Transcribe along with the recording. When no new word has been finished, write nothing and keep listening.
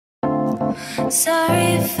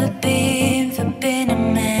Sorry for being a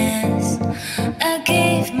mess. I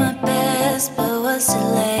gave my best, but was too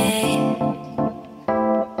late.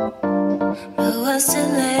 But was too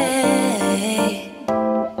late.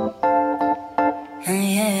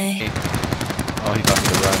 Yeah. Oh, he got me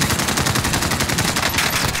to run.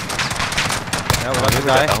 Yeah, we got the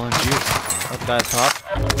guy. LNG. Got the guy at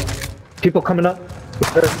top. People coming up.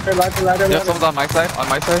 Ladder. Yeah, someone's on my side.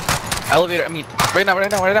 Elevator, I mean, right now.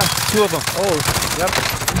 2 of them. Oh, yep.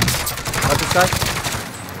 Got this guy.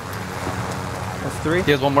 That's 3.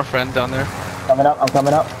 He has one more friend down there. Coming up, I'm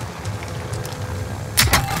coming up.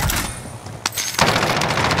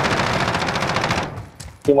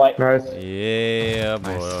 Team white. Nice. Yeah,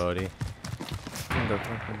 buddy.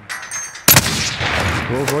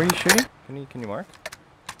 Who are you shooting? Can you mark?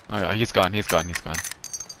 Oh yeah, he's gone.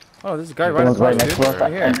 Oh, there's a guy right across, dude.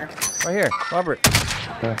 Right here, Robert.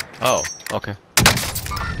 Okay. Oh, okay.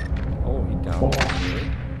 Oh, he down.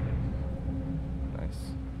 Nice.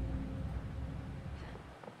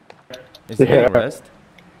 Is he getting rest?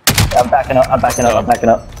 I'm backing up. I'm backing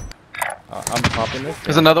up. I'm popping this.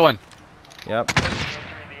 There's another one. Yep.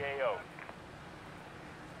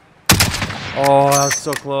 Oh, that was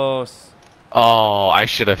so close. Oh, I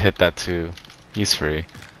should have hit that too. He's free.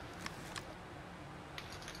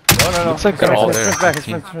 No. Looks like they're all there.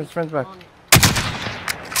 His friend's back.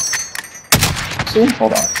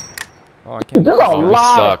 Hold on. Oh, I can't. There's a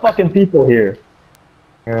lot of fucking people here.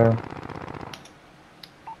 Yeah.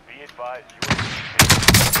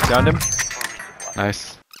 Downed him.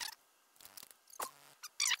 Nice.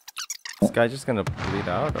 This guy just gonna bleed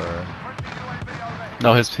out, or?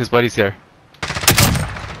 No, his buddy's here.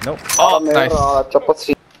 Nope. Oh, nice.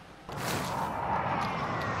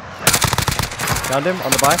 Downed him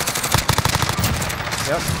on the buy.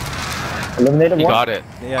 Yep. Eliminated He one. got it.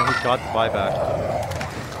 Yeah, he got the buyback.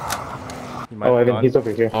 He might Oh, be I think gone. he's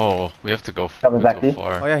over here. Oh, we have to go. Coming back, D.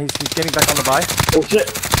 far. Oh yeah, he's getting back on the buy. Oh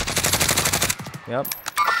shit. Yep.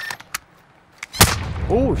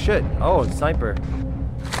 Oh shit. Oh, sniper.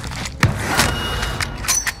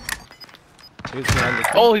 He was behind this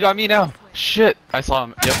Oh, he got me now. Shit, I saw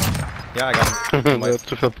him. Yep. Yeah, I got him.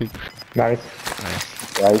 Nice.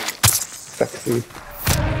 Nice. Right. Sexy.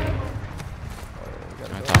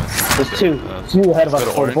 There's two ahead of us.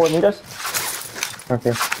 Let's go to 44 orange. meters. Okay.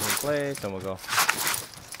 We'll play, then we'll go.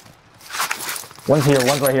 One's here.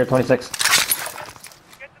 One's right here. 26.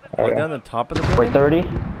 Oh, One yeah. down the top of the Wait, building.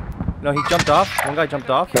 30. No, he jumped off. One guy jumped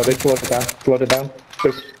off. No, they slowed it down.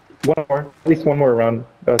 There's one more. At least one more around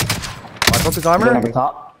us. I broke his They're on armor. the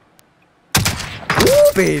top.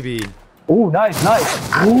 Woo, baby. Ooh, nice.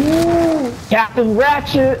 Ooh, Captain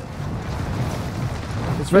Ratchet.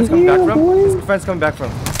 His friend's coming back from. His friend's coming back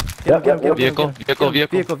from. Yep. Vehicle.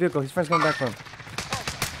 His friend's coming back from.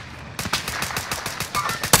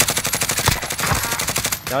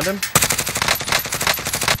 Downed him.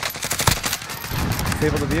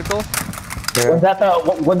 Disable the vehicle. Yeah. One's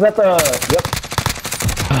at the. Yep.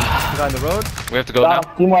 Guy on the road. We have to go now.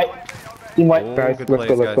 Team white. Team white. Oh, Guys, good let's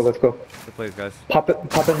plays, go. Good plays, guys. Pop in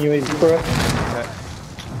UAV for us. Okay.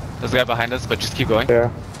 There's a guy behind us, but just keep going. Yeah,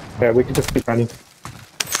 we can just keep running.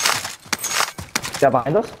 Guy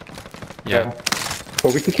behind us. Yeah.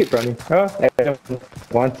 But we can keep running.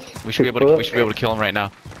 Once. We should be able to kill him right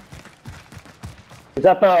now. Is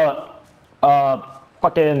that the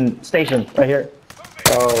fucking station right here?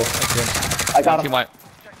 Oh, I got Team him. white.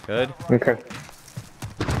 Good. okay.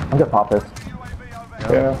 I'm gonna pop this.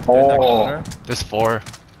 Yeah. Oh. There's 4.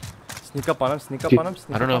 Sneak up on him. Sneak up on him.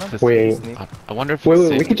 Sneak I don't know up on if him. this. Wait. Sneak. I wonder if Wait, it's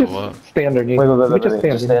safe we could to just go up. stay underneath. Wait, We could just stay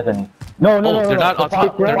just underneath. stay underneath. No, Oh, they're not on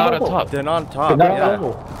top. They're not on top. They're not on top. They're not yeah.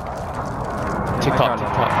 level. TikTok.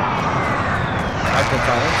 I've been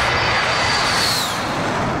silent.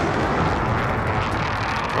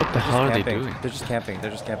 What the hell are they Camping. doing? They're just camping.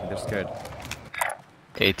 They're scared.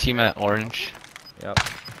 Okay, team at orange. Yep.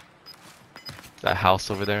 That house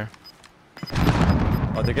over there.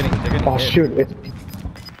 Oh, they're getting Oh hit. shoot!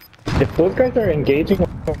 If those guys are engaging with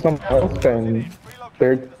someone else, then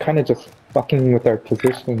they're kind of just fucking with our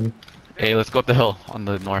position. Hey, let's go up the hill on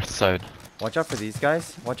the north side. Watch out for these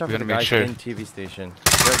guys. Watch out We for the gotta make guys sure. in TV station.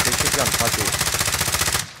 They should be on party.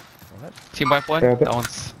 What? Team wipe one. Yeah, That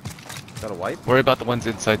one's. Got a wipe? Worry about the ones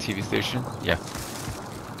inside TV station. Yeah.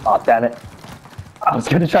 Oh damn it! I was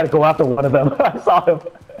gonna try to go after one of them. I saw him.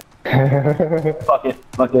 Fuck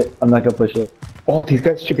it. I'm not gonna push it. Oh, these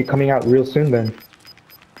guys should be coming out real soon then.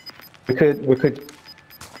 We could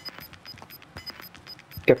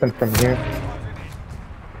get them from here.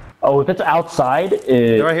 Oh, if it's outside,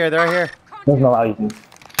 They're right here. there's no how you can.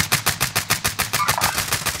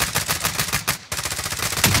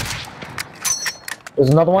 There's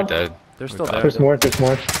another one. Dead. They're still We're there. There's more, there's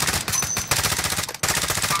more.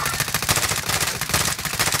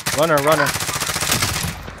 Runner.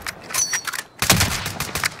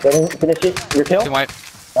 Finish it. Your kill. Team white.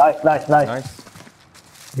 Nice.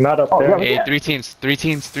 Nice. Not up there. yeah. Hey, three teams.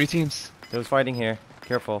 They was fighting here.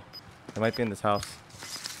 Careful. They might be in this house.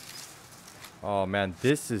 Oh man,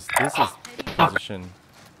 this is position.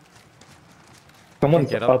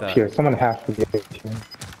 Someone's get up, up that. here. Someone has to get here.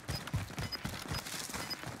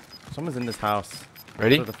 Someone's in this house.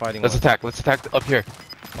 Ready? That's where the fighting Let's was. attack. Let's attack up here.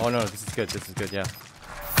 Oh no, this is good, yeah.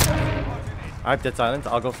 I have dead silence,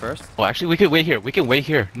 I'll go first. Oh, actually, we could wait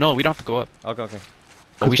here. No, we don't have to go up. Okay.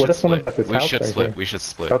 Oh, we What should if someone's split. at this We house should right split. here? We should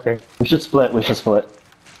split. Okay. We should split.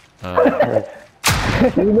 Uh,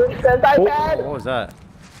 What was that?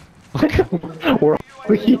 We're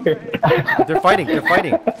over here. They're fighting.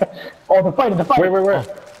 Oh, they're fighting.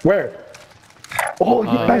 Where? Oh, you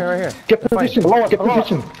guys, right here. Get position. Below us, Get below us.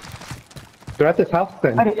 position. They're at this house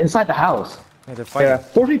then. Fighting inside the house. Yeah, they're fighting. Yeah,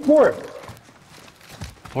 44.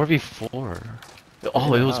 4v4.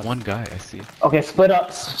 Oh, it was one guy. I see. Okay, split up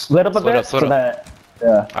a Split bit. up, split so up. that,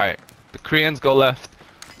 yeah. All right. The Koreans go left.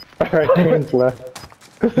 Alright, Koreans left.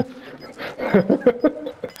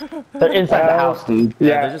 They're inside the house, dude.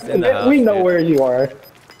 Yeah, they're just in the house, we know dude. where you are.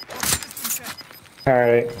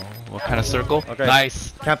 Alright. What kind of circle? Okay.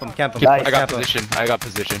 Nice. Camp him. Nice. I got Camp 'em.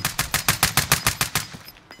 position.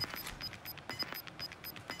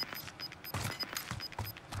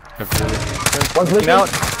 One's Leaking leaking. out.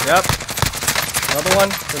 Yep. Another one.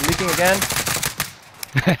 They're leaking again.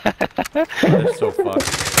 They're so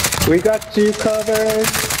fucked. We got you covered,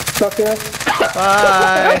 sucker.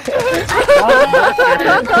 Bye.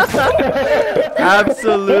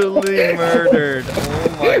 Absolutely murdered.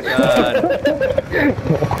 Oh my god.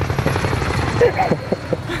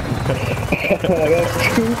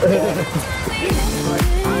 That's too bad.